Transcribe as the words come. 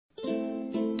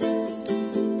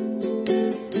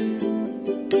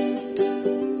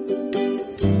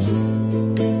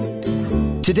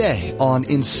Today on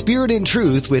In Spirit and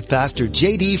Truth with Pastor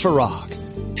J.D.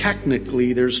 Farag.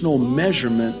 Technically, there's no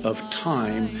measurement of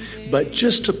time, but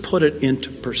just to put it into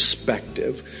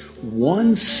perspective,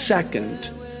 1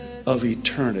 second of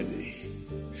eternity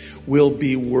will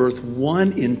be worth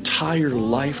one entire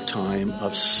lifetime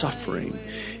of suffering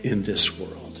in this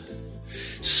world.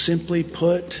 Simply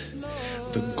put,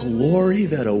 the glory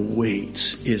that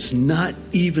awaits is not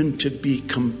even to be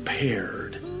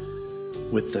compared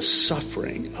with the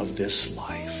suffering of this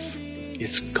life.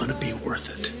 It's gonna be worth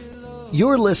it.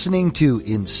 You're listening to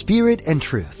In Spirit and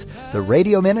Truth, the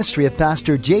radio ministry of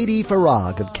Pastor J.D.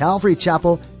 Farag of Calvary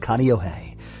Chapel,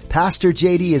 Kaneohe. Pastor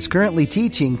J.D. is currently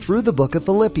teaching through the book of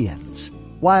Philippians.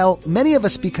 While many of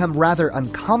us become rather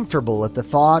uncomfortable at the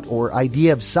thought or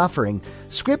idea of suffering,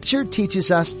 Scripture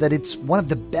teaches us that it's one of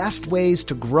the best ways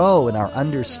to grow in our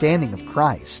understanding of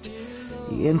Christ.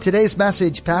 In today's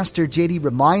message, Pastor J.D.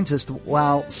 reminds us that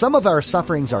while some of our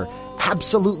sufferings are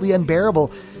absolutely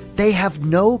unbearable, they have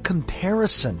no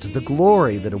comparison to the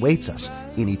glory that awaits us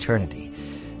in eternity.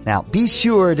 Now, be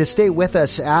sure to stay with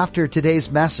us after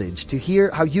today's message to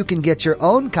hear how you can get your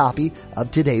own copy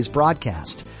of today's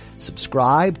broadcast.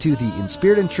 Subscribe to the In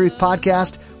Spirit and Truth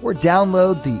podcast or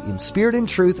download the In Spirit and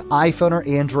Truth iPhone or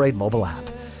Android mobile app.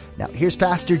 Now, here's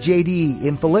Pastor J.D.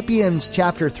 in Philippians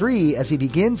chapter 3 as he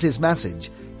begins his message,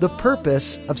 The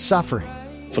Purpose of Suffering.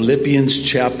 Philippians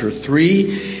chapter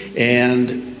 3,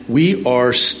 and we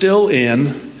are still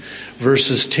in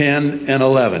verses 10 and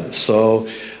 11. So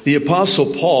the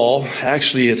Apostle Paul,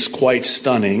 actually it's quite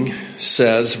stunning,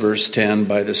 says, verse 10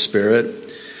 by the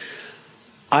Spirit,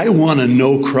 I want to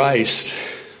know Christ.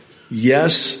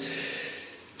 Yes,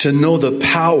 to know the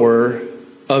power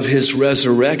of his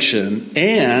resurrection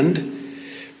and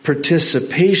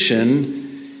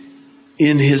participation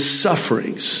in his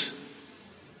sufferings,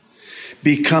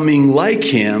 becoming like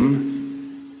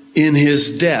him in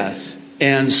his death,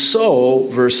 and so,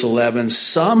 verse 11,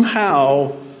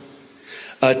 somehow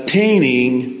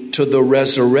attaining to the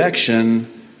resurrection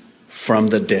from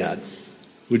the dead.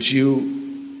 Would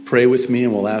you pray with me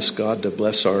and we'll ask God to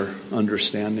bless our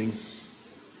understanding?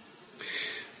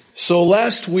 So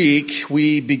last week,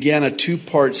 we began a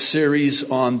 2-part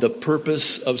series on the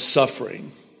purpose of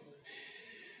suffering.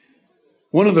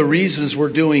 One of the reasons we're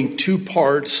doing 2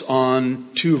 parts on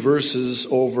 2 verses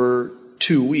over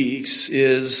 2 weeks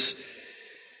is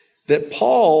that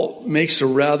Paul makes a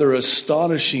rather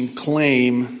astonishing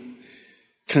claim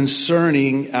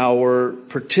concerning our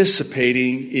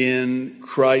participating in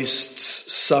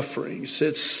Christ's sufferings.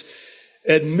 It's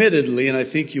admittedly, and I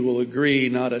think you will agree,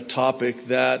 not a topic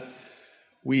that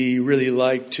we really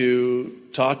like to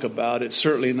talk about. It's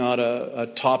certainly not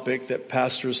a topic that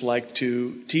pastors like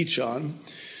to teach on.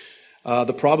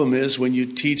 The problem is when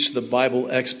you teach the Bible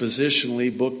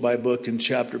expositionally, book by book and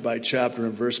chapter by chapter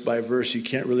and verse by verse, you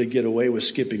can't really get away with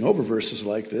skipping over verses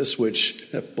like this, which,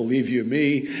 believe you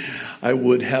me, I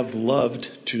would have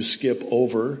loved to skip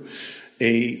over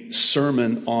a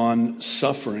sermon on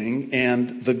suffering.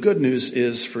 And the good news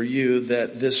is for you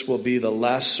that this will be the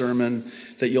last sermon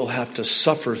that you'll have to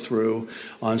suffer through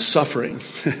on suffering.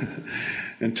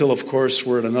 Until, of course,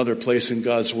 we're at another place in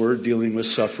God's Word dealing with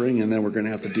suffering, and then we're going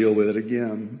to have to deal with it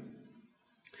again.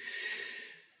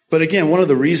 But again, one of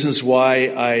the reasons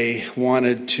why I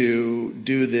wanted to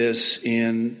do this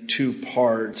in 2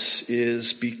 parts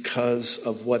is because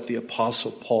of what the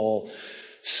Apostle Paul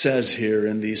says here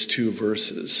in these 2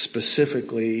 verses,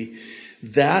 specifically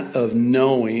that of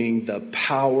knowing the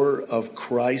power of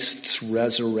Christ's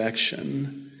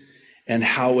resurrection and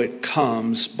how it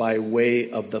comes by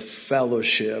way of the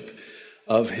fellowship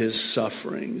of his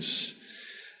sufferings.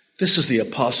 This is the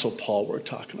Apostle Paul we're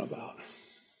talking about.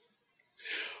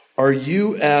 Are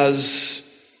you as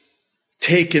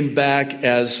taken back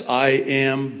as I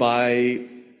am by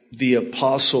the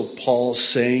Apostle Paul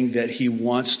saying that he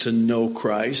wants to know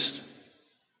Christ?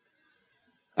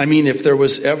 I mean, if there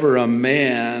was ever a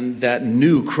man that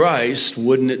knew Christ,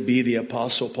 wouldn't it be the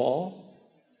Apostle Paul?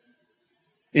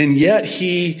 And yet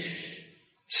he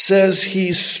says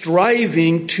he's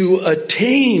striving to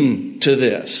attain to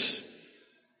this.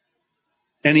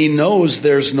 And he knows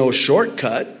there's no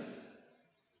shortcut.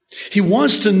 He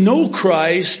wants to know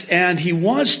Christ, and he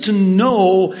wants to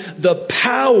know the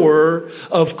power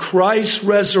of Christ's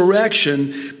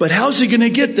resurrection. But how's he going to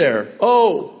get there?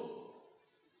 Oh,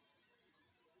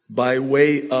 by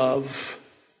way of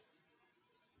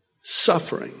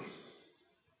suffering.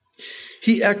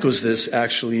 He echoes this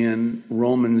actually in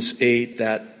Romans 8,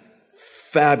 that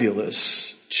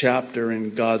fabulous chapter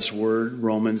in God's Word,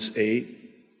 Romans 8.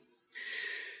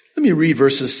 Let me read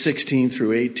verses 16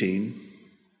 through 18.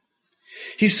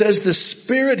 He says the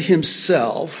Spirit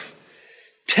himself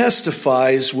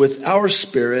testifies with our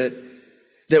spirit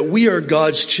that we are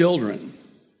God's children.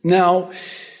 Now,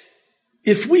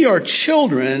 if we are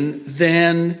children,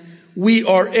 then we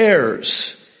are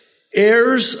heirs.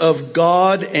 Heirs of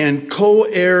God and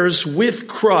co-heirs with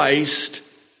Christ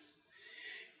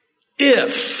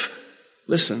if,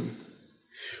 listen,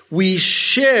 we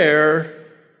share,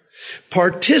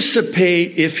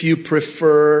 participate, if you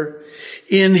prefer,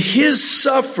 in his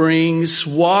sufferings.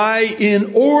 Why?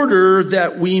 In order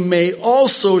that we may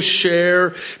also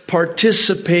share,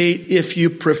 participate, if you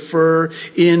prefer,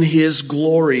 in his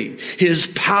glory, his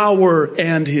power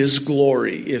and his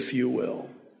glory, if you will.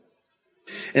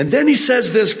 And then he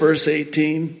says this, verse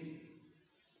 18,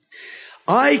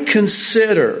 I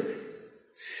consider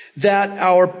that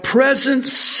our present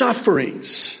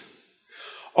sufferings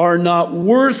are not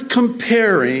worth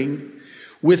comparing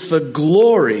with the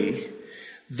glory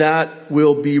that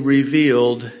will be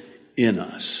revealed in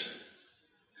us.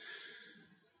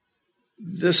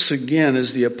 This again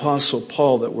is the Apostle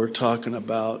Paul that we're talking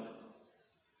about.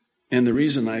 And the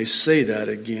reason I say that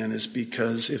again is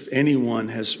because if anyone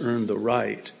has earned the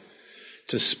right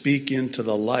to speak into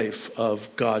the life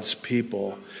of God's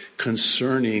people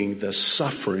concerning the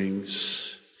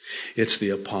sufferings, it's the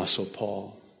Apostle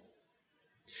Paul.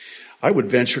 I would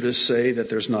venture to say that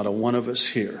there's not a one of us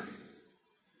here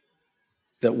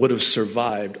that would have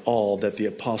survived all that the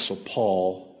Apostle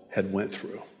Paul had went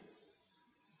through.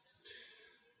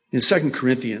 In 2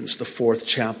 Corinthians, the 4th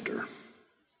chapter,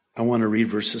 I want to read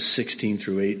verses 16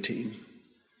 through 18.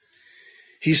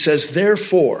 He says,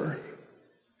 therefore,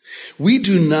 we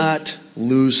do not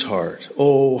lose heart.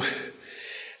 Oh,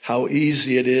 how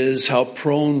easy it is, how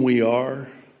prone we are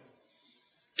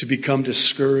to become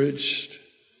discouraged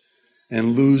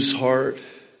and lose heart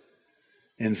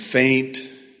and faint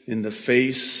in the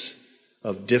face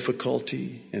of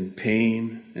difficulty and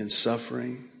pain and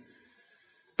suffering.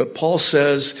 But Paul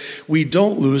says we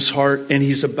don't lose heart, and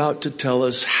he's about to tell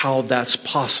us how that's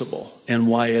possible and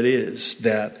why it is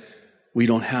that we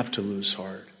don't have to lose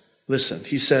heart. Listen,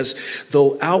 he says,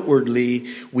 though outwardly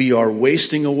we are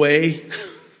wasting away.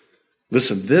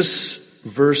 Listen, this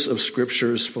verse of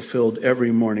Scripture is fulfilled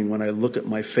every morning when I look at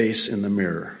my face in the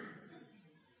mirror.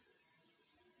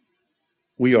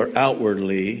 We are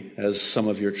outwardly, as some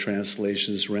of your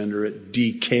translations render it,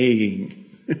 decaying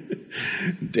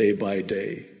day by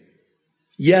day.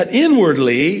 Yet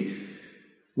inwardly,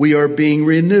 we are being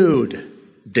renewed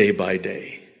day by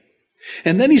day.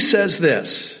 And then he says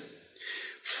this,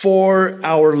 for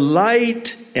our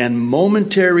light and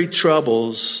momentary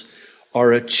troubles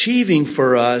are achieving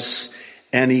for us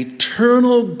an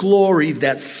eternal glory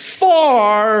that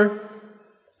far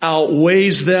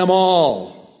outweighs them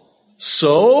all.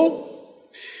 So,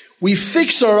 we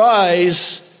fix our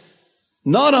eyes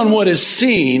not on what is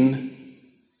seen,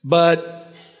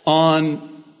 but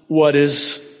on what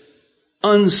is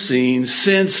unseen,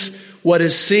 since what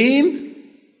is seen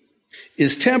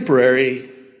is temporary,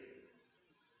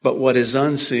 but what is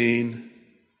unseen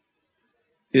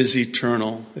is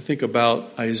eternal. I think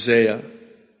about Isaiah,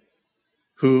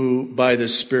 who by the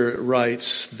Spirit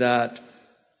writes that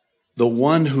the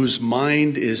one whose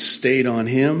mind is stayed on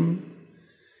him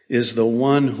is the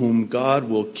one whom God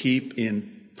will keep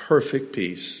in perfect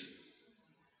peace,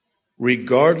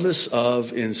 regardless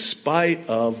of, in spite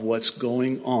of what's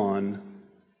going on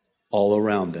all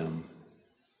around them.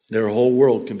 Their whole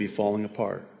world can be falling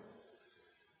apart.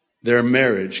 Their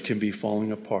marriage can be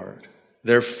falling apart.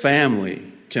 Their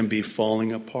family can be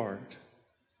falling apart.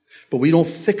 But we don't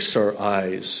fix our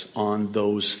eyes on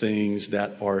those things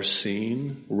that are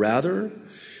seen. Rather,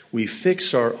 we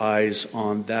fix our eyes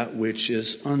on that which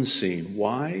is unseen.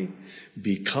 Why?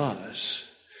 Because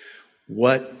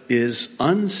what is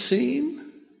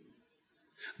unseen,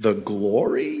 the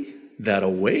glory that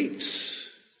awaits,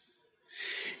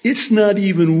 it's not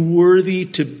even worthy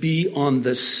to be on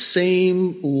the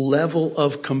same level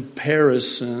of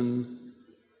comparison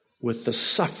with the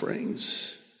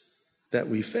sufferings that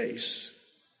we face.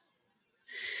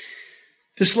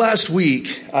 This last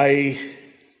week, I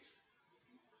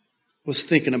was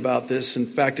thinking about this. In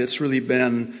fact, it's really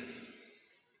been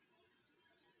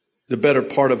the better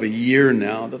part of a year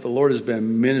now that the Lord has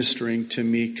been ministering to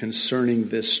me concerning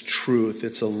this truth.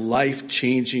 It's a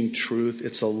life-changing truth.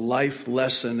 It's a life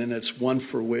lesson, and it's one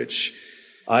for which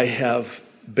I have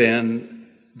been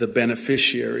the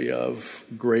beneficiary of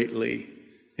greatly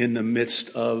in the midst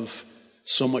of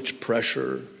so much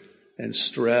pressure and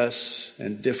stress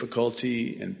and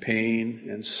difficulty and pain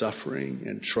and suffering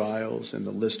and trials, and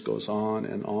the list goes on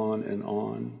and on and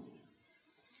on.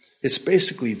 It's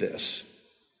basically this.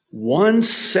 1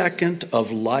 second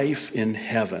of life in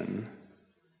heaven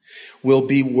will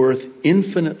be worth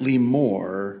infinitely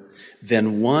more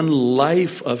than one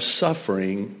life of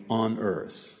suffering on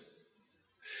earth.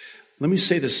 Let me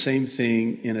say the same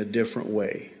thing in a different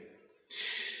way.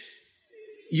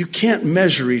 You can't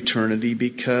measure eternity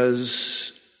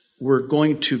because we're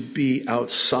going to be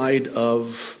outside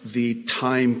of the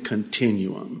time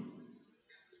continuum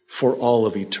for all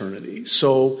of eternity.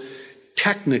 So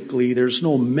technically, there's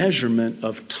no measurement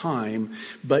of time,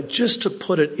 but just to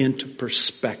put it into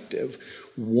perspective,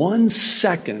 1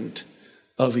 second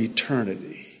of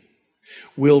eternity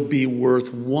will be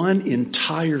worth one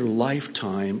entire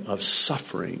lifetime of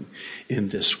suffering in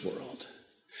this world.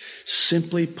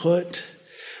 Simply put,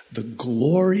 the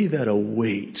glory that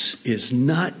awaits is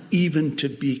not even to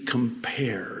be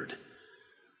compared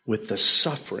with the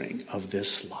suffering of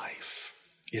this life.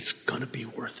 It's going to be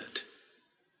worth it.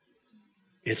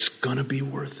 It's going to be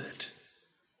worth it.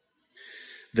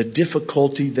 The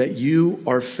difficulty that you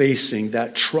are facing,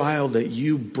 that trial that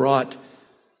you brought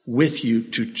with you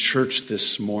to church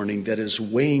this morning that is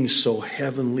weighing so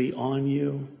heavily on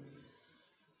you,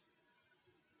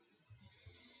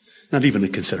 not even a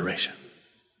consideration.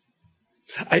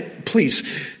 Please,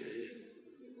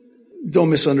 don't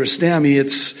misunderstand me.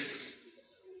 It's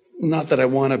not that I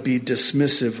want to be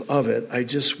dismissive of it. I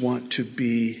just want to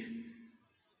be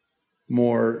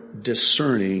more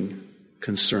discerning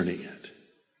concerning it.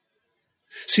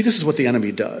 See, this is what the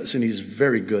enemy does, and he's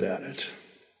very good at it.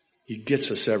 He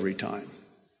gets us every time.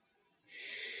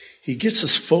 He gets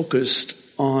us focused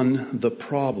on the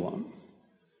problem.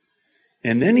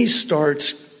 And then he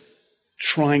starts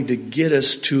trying to get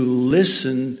us to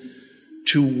listen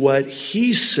to what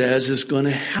he says is going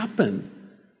to happen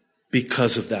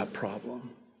because of that problem.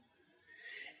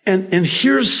 And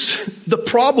here's the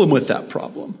problem with that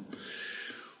problem.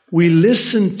 We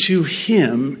listen to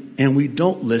him and we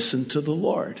don't listen to the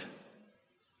Lord.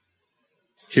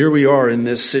 Here we are in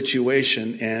this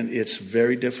situation, and it's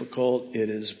very difficult, it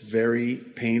is very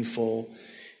painful,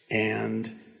 and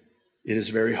it is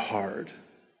very hard.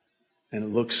 And it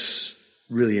looks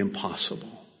really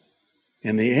impossible.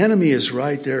 And the enemy is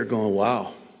right there going,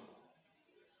 wow,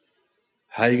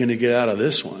 how are you going to get out of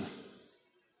this one?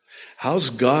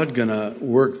 How's God going to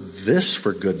work this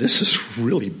for good? This is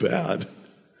really bad.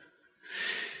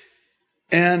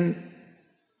 And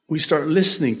we start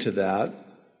listening to that,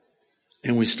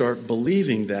 and we start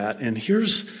believing that. And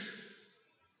here's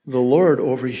the Lord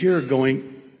over here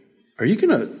going, are you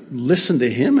going to listen to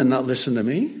him and not listen to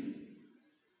me?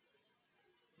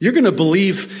 You're going to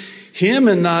believe him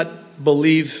and not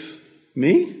believe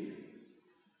me?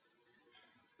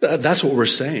 That's what we're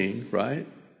saying, right?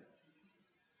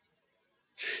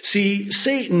 See,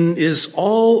 Satan is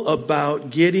all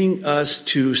about getting us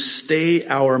to stay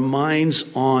our minds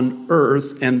on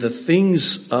earth and the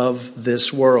things of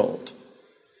this world.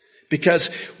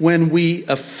 Because when we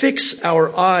affix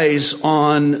our eyes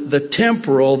on the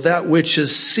temporal, that which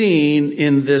is seen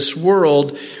in this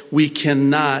world, we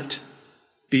cannot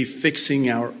be fixing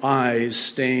our eyes,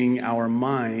 staying our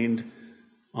mind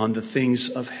on the things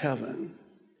of heaven.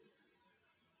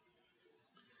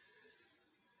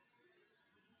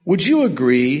 Would you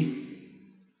agree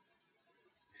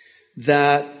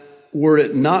that were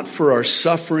it not for our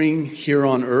suffering here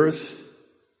on earth,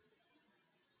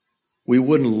 we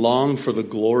wouldn't long for the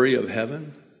glory of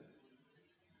heaven?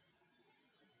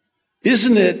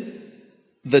 Isn't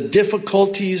it the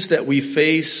difficulties that we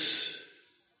face,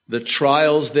 the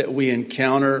trials that we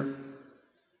encounter,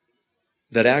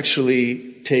 that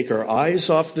actually take our eyes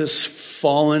off this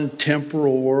fallen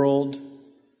temporal world,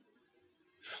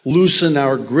 loosen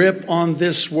our grip on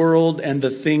this world and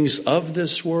the things of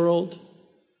this world?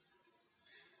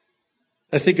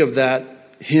 I think of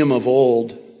that hymn of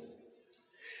old,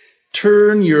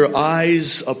 turn your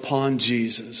eyes upon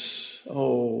Jesus.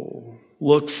 Oh,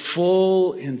 look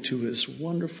full into his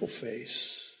wonderful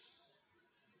face.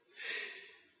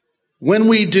 When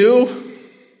we do,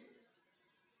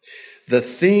 the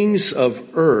things of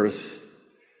earth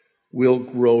will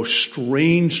grow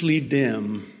strangely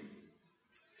dim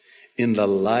in the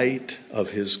light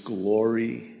of his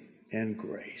glory and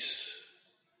grace.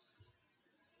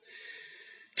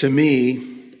 To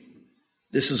me,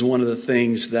 this is one of the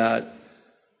things that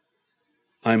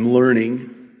I'm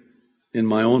learning in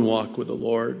my own walk with the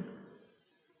Lord.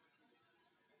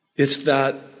 It's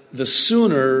that the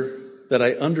sooner that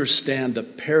I understand the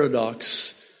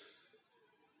paradox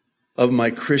of my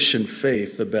Christian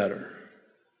faith, the better.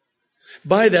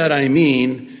 By that I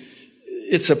mean,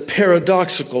 it's a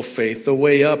paradoxical faith. The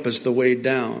way up is the way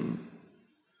down.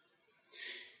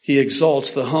 He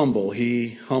exalts the humble.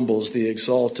 He humbles the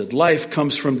exalted. Life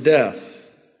comes from death.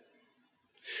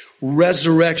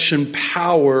 Resurrection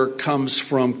power comes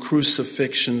from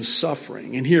crucifixion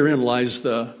suffering. And herein lies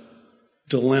the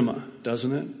dilemma,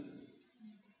 doesn't it?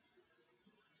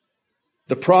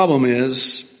 The problem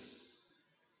is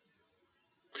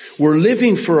we're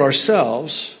living for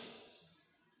ourselves,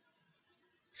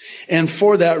 and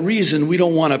for that reason we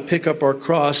don't want to pick up our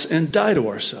cross and die to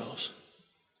ourselves.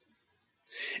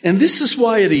 And this is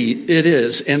why it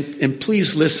is, and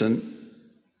please listen,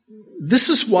 this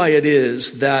is why it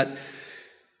is that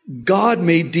God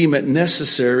may deem it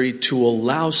necessary to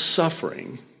allow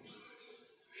suffering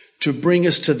to bring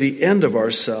us to the end of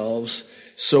ourselves,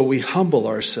 so we humble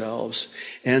ourselves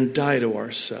and die to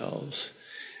ourselves.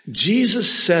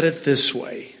 Jesus said it this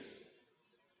way: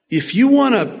 if you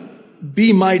want to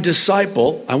be my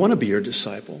disciple, I want to be your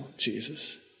disciple,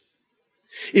 Jesus.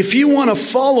 If you want to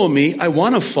follow me, I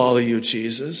want to follow you,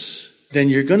 Jesus, then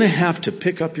you're going to have to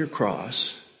pick up your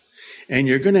cross and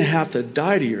you're going to have to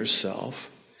die to yourself,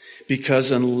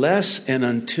 because unless and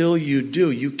until you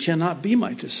do, you cannot be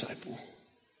my disciple.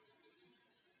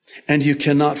 And you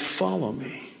cannot follow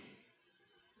me.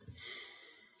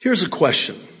 Here's a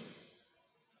question.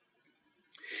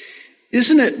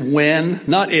 Isn't it when,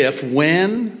 not if,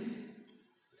 when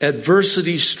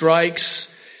adversity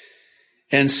strikes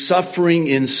and suffering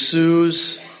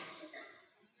ensues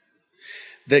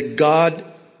that God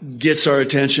gets our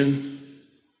attention?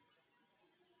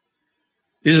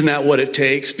 Isn't that what it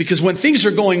takes? Because when things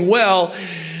are going well,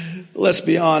 let's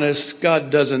be honest, God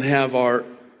doesn't have our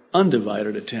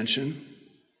undivided attention.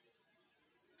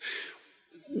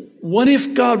 What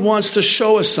if God wants to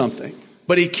show us something,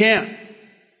 but He can't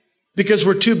because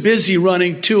we're too busy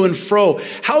running to and fro?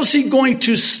 How's He going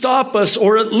to stop us,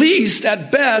 or at least,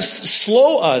 at best,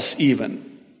 slow us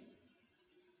even?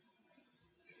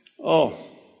 Oh,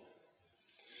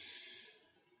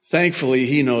 thankfully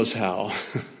He knows how.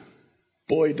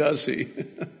 Boy, does He.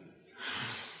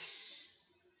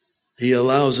 He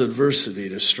allows adversity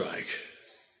to strike.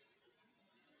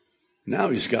 Now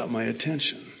He's got my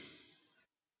attention.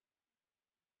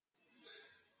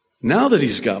 Now that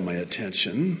He's got my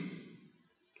attention,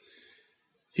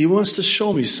 He wants to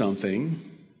show me something.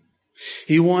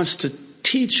 He wants to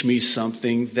teach me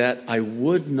something that I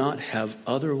would not have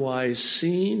otherwise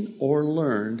seen or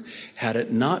learned had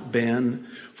it not been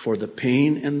for the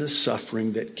pain and the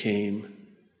suffering that came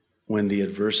when the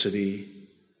adversity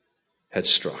had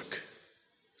struck.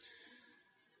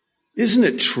 Isn't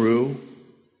it true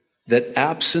that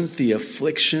absent the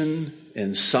affliction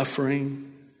and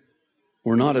suffering,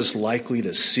 we're not as likely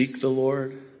to seek the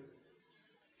Lord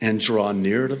and draw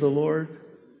near to the Lord?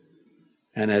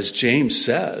 And as James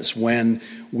says, when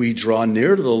we draw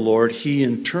near to the Lord, He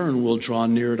in turn will draw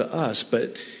near to us.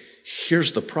 But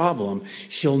here's the problem.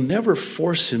 He'll never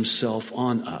force Himself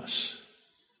on us.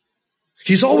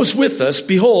 He's always with us.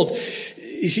 Behold,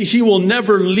 He will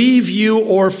never leave you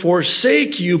or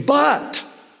forsake you, but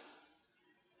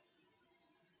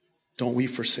don't we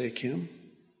forsake Him?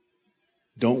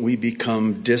 Don't we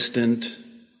become distant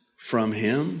from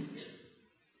Him?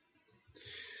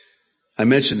 I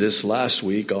mentioned this last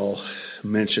week. I'll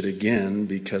mention it again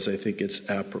because I think it's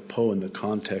apropos in the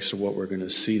context of what we're going to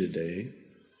see today.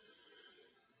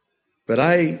 But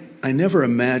I never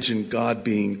imagined God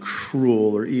being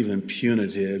cruel or even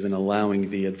punitive in allowing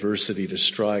the adversity to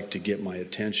strike to get my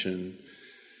attention.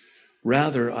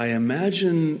 Rather, I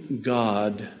imagine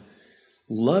God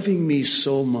loving me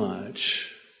so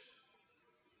much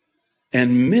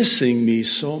and missing me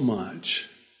so much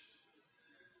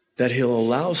that He'll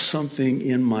allow something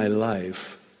in my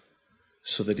life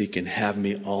so that He can have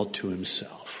me all to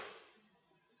Himself.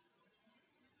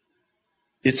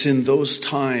 It's in those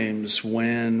times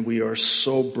when we are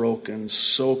so broken,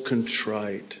 so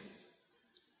contrite,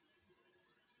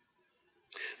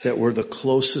 that we're the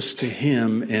closest to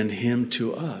Him and Him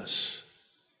to us.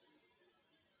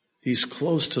 He's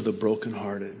close to the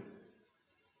brokenhearted.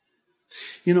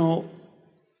 You know,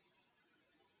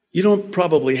 you don't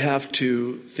probably have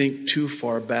to think too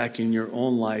far back in your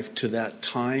own life to that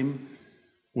time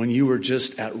when you were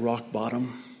just at rock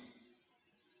bottom.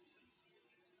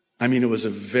 I mean, it was a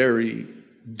very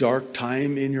dark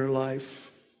time in your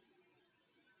life.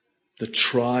 The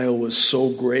trial was so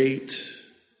great.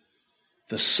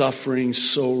 The suffering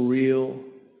so real.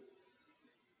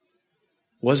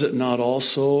 Was it not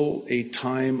also a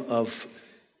time of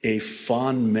a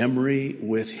fond memory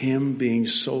with Him being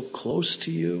so close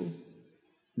to you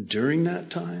during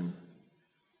that time?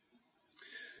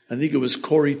 I think it was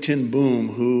Corrie ten Boom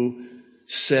who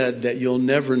said that you'll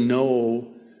never know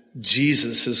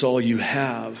Jesus is all you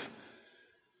have,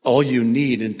 all you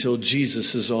need until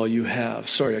Jesus is all you have.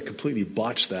 Sorry, I completely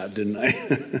botched that, didn't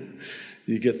I?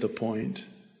 You get the point.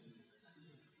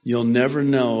 You'll never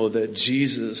know that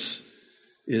Jesus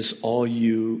is all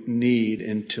you need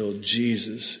until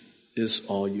Jesus is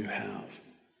all you have.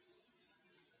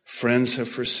 Friends have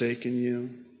forsaken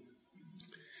you.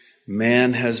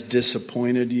 Man has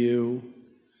disappointed you.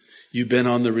 You've been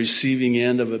on the receiving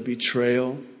end of a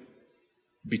betrayal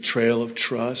of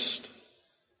trust.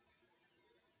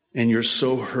 And you're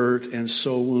so hurt and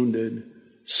so wounded,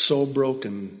 so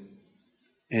broken,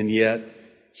 and yet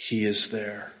He is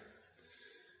there.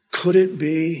 Could it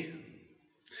be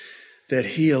that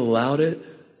He allowed it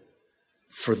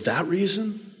for that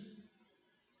reason?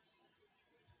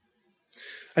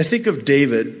 I think of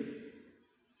David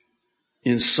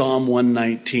in Psalm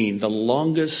 119, the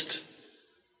longest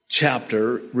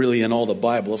chapter really in all the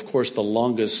Bible. Of course, the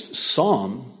longest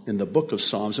psalm in the book of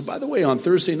Psalms. And by the way, on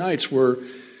Thursday nights, we're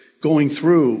going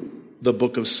through the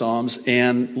book of Psalms.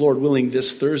 And Lord willing,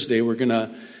 this Thursday, we're going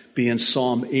to be in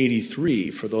Psalm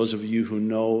 83, for those of you who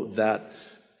know that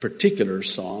particular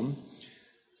psalm.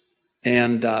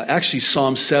 And actually,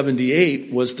 Psalm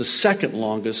 78 was the second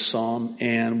longest psalm,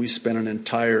 and we spent an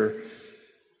entire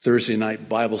Thursday night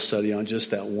Bible study on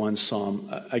just that one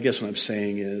psalm. I guess what I'm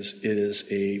saying is it is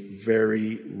a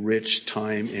very rich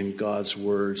time in God's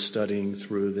Word studying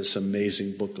through this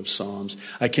amazing book of Psalms.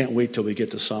 I can't wait till we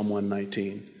get to Psalm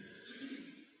 119.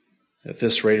 At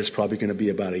this rate, it's probably going to be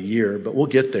about a year, but we'll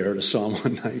get there to Psalm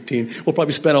 119. We'll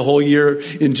probably spend a whole year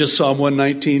in just Psalm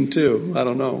 119 too. I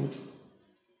don't know.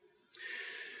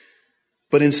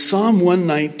 But in Psalm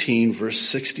 119, verse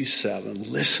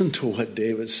 67, listen to what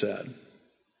David said.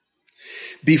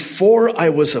 Before I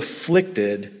was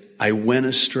afflicted, I went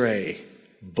astray,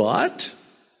 but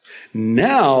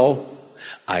now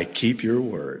I keep your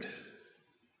word.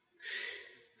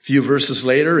 A few verses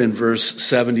later, in verse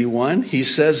 71, he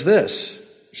says this.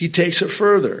 He takes it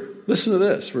further. Listen to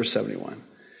this, verse 71.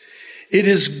 It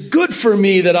is good for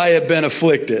me that I have been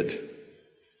afflicted.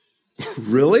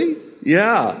 Really?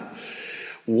 Yeah.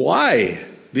 Why?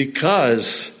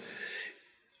 Because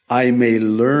I may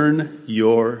learn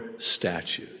your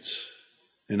statutes.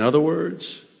 In other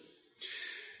words,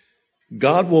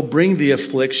 God will bring the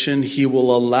affliction. He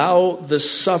will allow the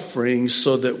suffering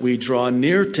so that we draw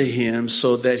near to Him,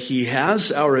 so that He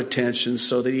has our attention,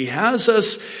 so that He has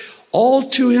us all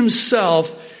to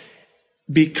Himself,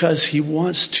 because He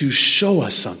wants to show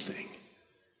us something.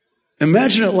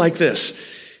 Imagine it like this.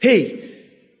 Hey,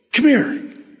 come here.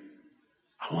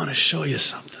 I want to show you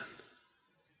something.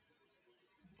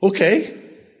 Okay.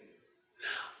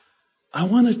 I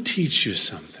want to teach you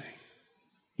something.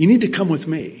 You need to come with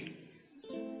me.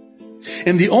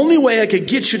 And the only way I could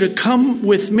get you to come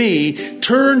with me,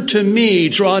 turn to me,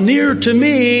 draw near to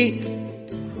me,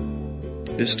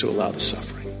 is to allow the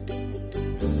suffering.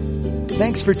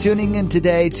 Thanks for tuning in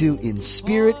today to In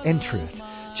Spirit and Truth.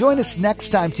 Join us next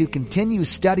time to continue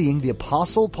studying the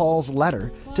Apostle Paul's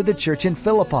letter to the church in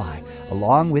Philippi,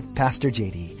 along with Pastor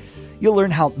J.D. You'll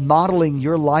learn how modeling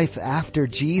your life after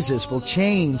Jesus will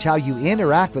change how you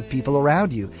interact with people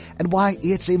around you, and why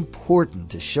it's important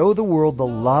to show the world the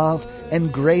love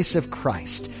and grace of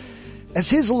Christ. As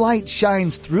His light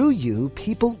shines through you,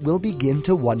 people will begin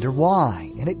to wonder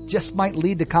why, and it just might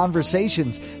lead to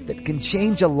conversations that can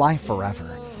change a life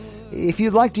forever. If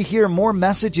you'd like to hear more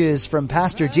messages from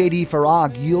Pastor J.D.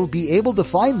 Farag, you'll be able to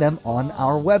find them on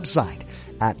our website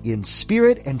at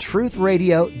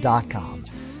inspiritandtruthradio.com.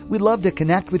 We'd love to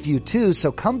connect with you too, so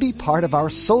come be part of our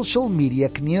social media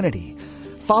community.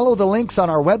 Follow the links on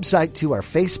our website to our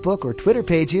Facebook or Twitter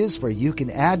pages, where you can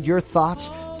add your thoughts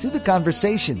to the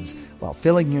conversations while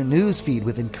filling your news feed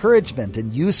with encouragement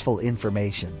and useful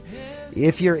information.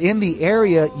 If you're in the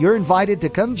area, you're invited to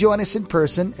come join us in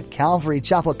person at Calvary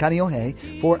Chapel,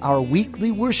 Kaneohe for our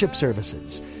weekly worship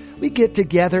services. We get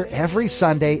together every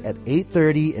Sunday at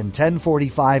 8:30 and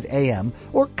 10:45 a.m.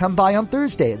 or come by on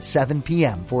Thursday at 7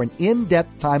 p.m. for an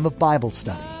in-depth time of Bible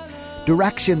study.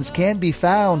 Directions can be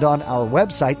found on our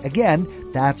website. Again,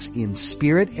 that's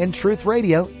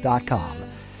inspiritandtruthradio.com.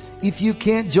 If you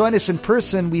can't join us in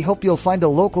person, we hope you'll find a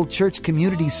local church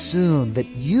community soon that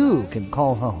you can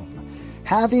call home.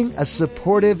 Having a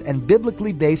supportive and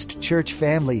biblically based church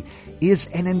family is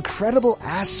an incredible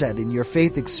asset in your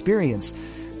faith experience,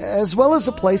 as well as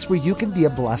a place where you can be a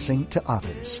blessing to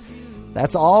others.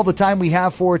 That's all the time we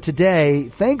have for today.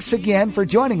 Thanks again for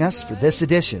joining us for this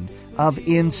edition of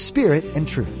In Spirit and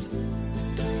Truth.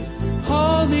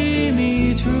 Holding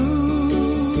me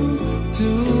true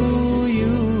to